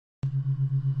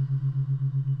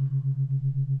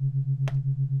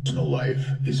Personal life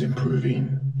is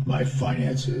improving. My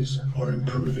finances are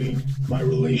improving. My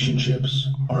relationships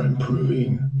are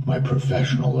improving. My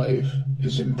professional life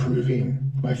is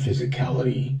improving. My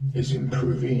physicality is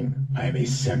improving. I am a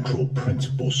central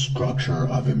principle structure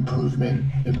of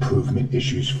improvement. Improvement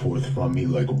issues forth from me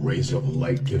like rays of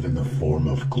light given the form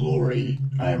of glory.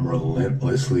 I am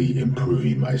relentlessly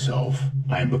improving myself.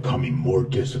 I am becoming more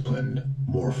disciplined,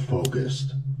 more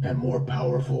focused, and more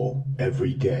powerful.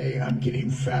 Every day I'm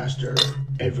getting faster.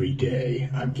 Every day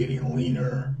I'm getting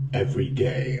leaner. Every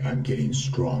day I'm getting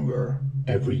stronger.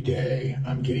 Every day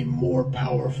I'm getting more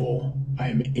powerful. I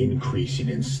am increasing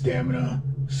in stamina,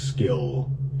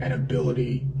 skill, and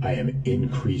ability. I am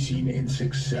increasing in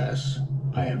success.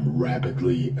 I am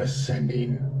rapidly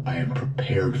ascending. I am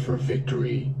prepared for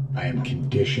victory. I am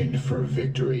conditioned for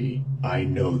victory. I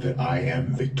know that I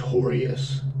am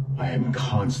victorious. I am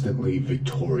constantly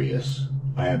victorious.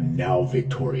 I am now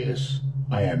victorious.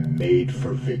 I am made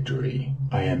for victory.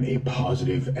 I am a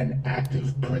positive and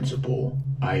active principle.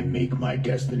 I make my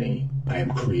destiny. I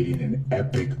am creating an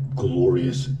epic,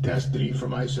 glorious destiny for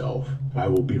myself. I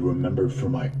will be remembered for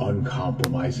my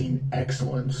uncompromising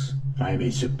excellence. I am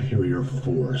a superior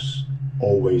force,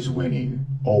 always winning,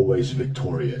 always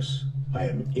victorious. I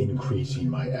am increasing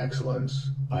my excellence.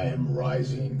 I am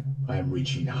rising. I am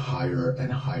reaching higher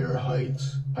and higher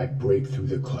heights. I break through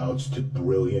the clouds to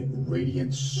brilliant,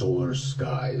 radiant solar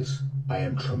skies. I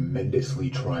am tremendously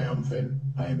triumphant.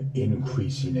 I am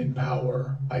increasing in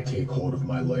power. I take hold of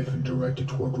my life and direct it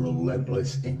toward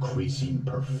relentless, increasing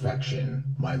perfection.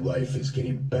 My life is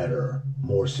getting better,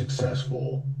 more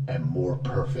successful, and more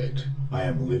perfect. I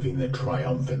am living the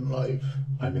triumphant life.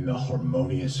 I'm in the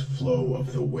harmonious flow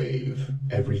of the wave.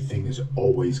 Everything is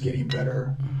always getting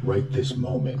better. Right this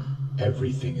moment,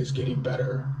 everything is getting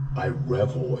better. I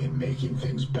revel in making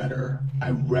things better. I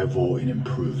revel in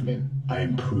improvement. I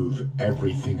improve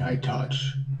everything I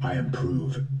touch. I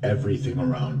improve everything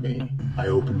around me. I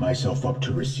open myself up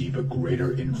to receive a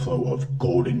greater inflow of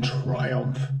golden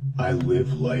triumph. I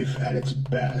live life at its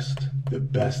best. The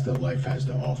best that life has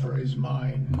to offer is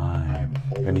mine.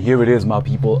 And here it is, my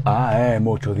people. I am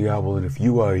Ocho Diablo, and if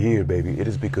you are here, baby, it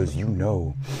is because you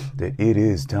know that it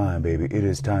is time, baby. It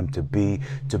is time to be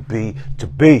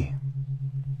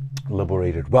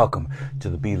liberated. Welcome to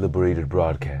the Be Liberated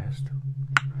broadcast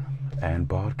and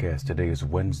podcast. Today is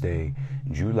Wednesday,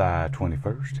 July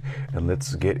 21st, and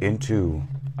let's get into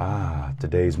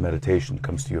today's meditation.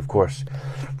 Comes to you, of course,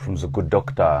 from the good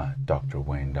doctor, Dr.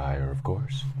 Wayne Dyer, of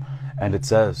course. And it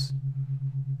says,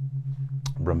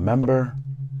 remember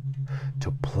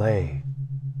to play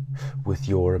with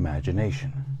your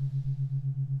imagination.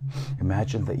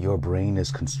 Imagine that your brain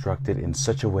is constructed in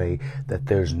such a way that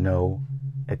there's no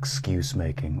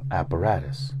excuse-making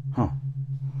apparatus.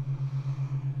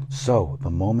 So,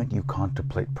 the moment you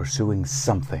contemplate pursuing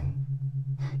something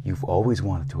you've always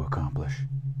wanted to accomplish,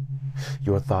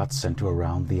 your thoughts center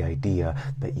around the idea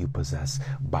that you possess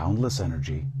boundless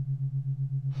energy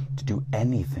to do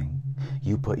anything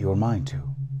you put your mind to,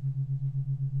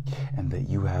 and that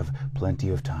you have plenty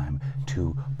of time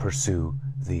to pursue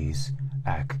these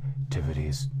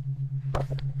activities.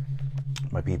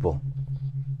 My people,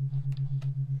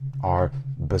 our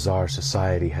bizarre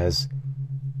society has,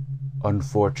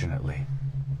 unfortunately,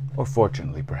 or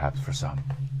fortunately perhaps for some,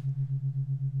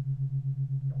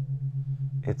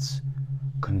 it's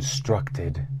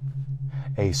constructed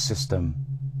a system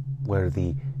where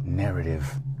the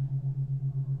narrative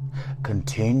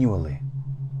continually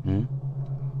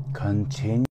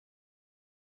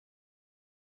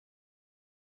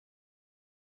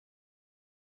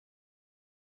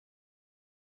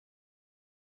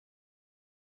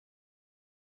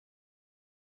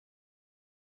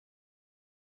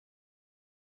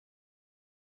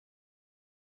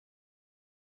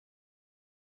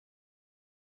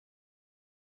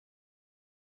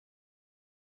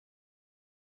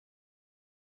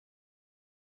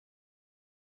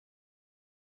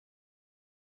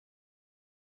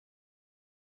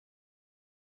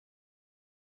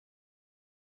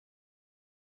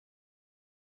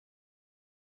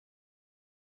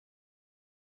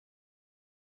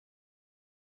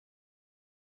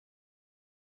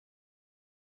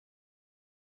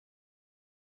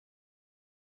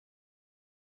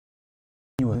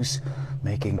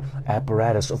making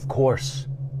apparatus. Of course,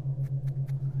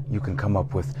 you can come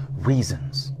up with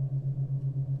reasons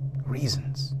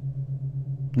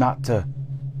not to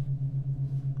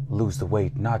lose the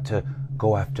weight, not to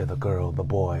go after the girl, the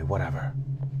boy, whatever,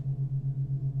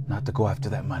 not to go after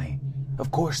that money.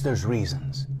 Of course there's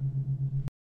reasons.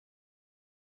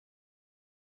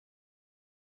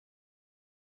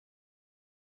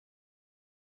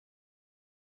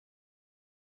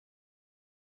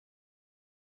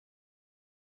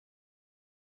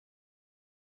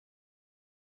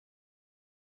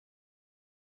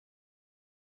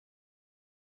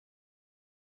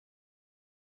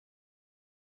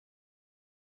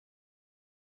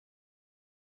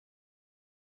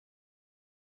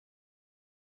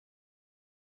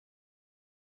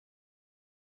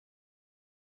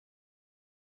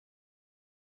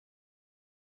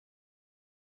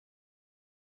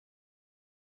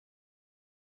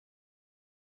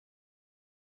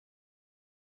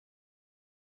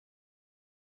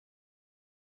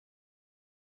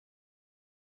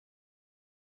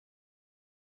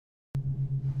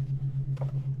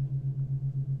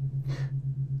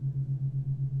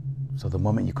 So the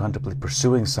moment you contemplate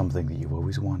pursuing something that you've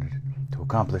always wanted to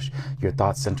accomplish, your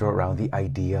thoughts center around the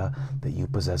idea that you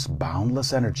possess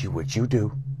boundless energy, which you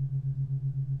do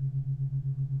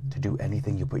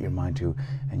anything you put your mind to,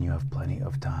 and you have plenty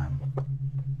of time.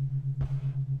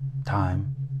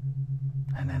 Time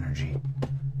and energy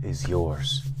is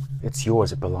yours. It's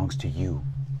yours. It belongs to you.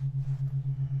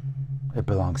 It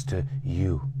belongs to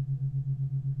you,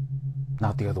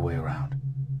 not the other way around.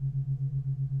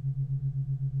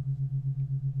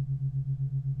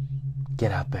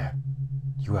 Get out there.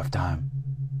 You have time.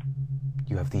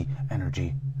 You have the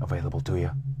energy available to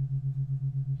you.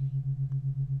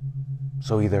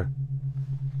 So either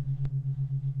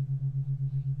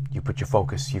you put your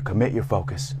focus, you commit your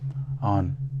focus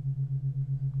on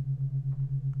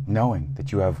knowing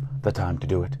that you have the time to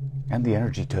do it and the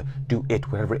energy to do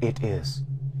it, whatever it is.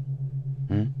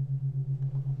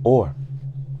 Or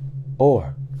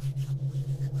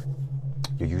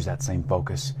you use that same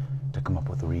focus to come up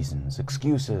with reasons,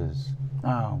 excuses.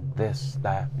 Oh, this,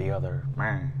 that, the other.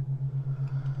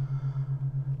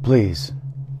 Please,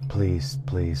 please,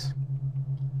 please.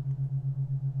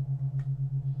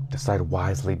 Decide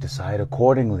wisely, decide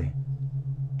accordingly.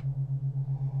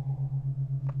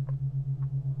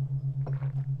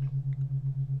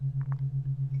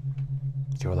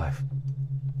 It's your life.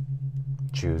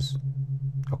 Choose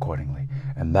accordingly.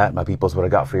 And that, my people, is what I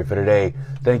got for you for today.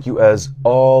 Thank you as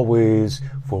always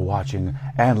for watching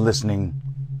and listening.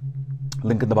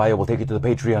 Link in the bio will take you to the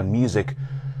Patreon. Music,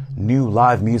 new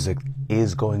live music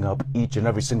is going up each and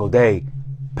every single day.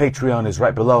 Patreon is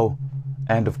right below.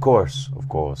 And of course,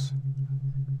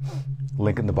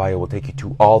 link in the bio will take you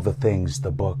to all the things,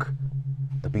 the book,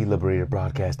 the Be Liberated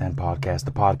broadcast and podcast,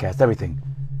 the podcast, everything.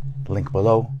 Link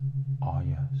below. Oh,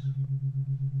 yes.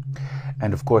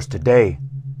 And of course, today,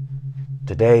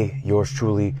 yours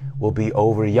truly will be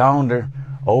over yonder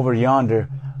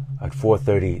at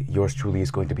 4:30. Yours truly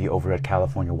is going to be over at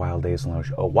California Wild Ales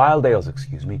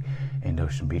in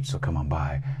Ocean Beach. So come on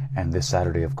by. And this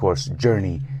Saturday, of course,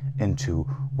 Journey into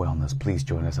Wellness. Please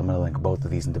join us. I'm going to link both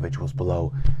of these individuals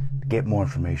below to get more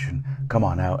information. Come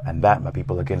on out. And that, my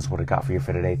people, again, is what I got for you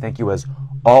for today. Thank you as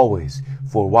always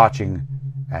for watching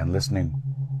and listening.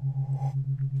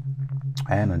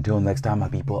 And until next time, my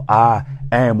people, I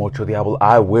am Ocho Diablo.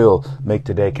 I will make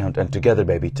today count. And together,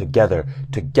 baby, together,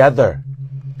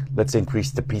 let's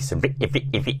increase the peace. And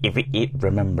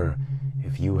remember,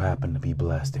 if you happen to be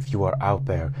blessed, if you are out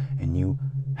there and you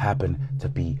happen to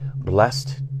be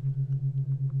blessed,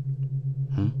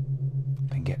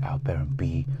 then get out there and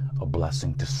be a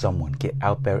blessing to someone. Get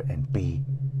out there and be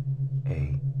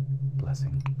a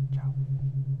blessing.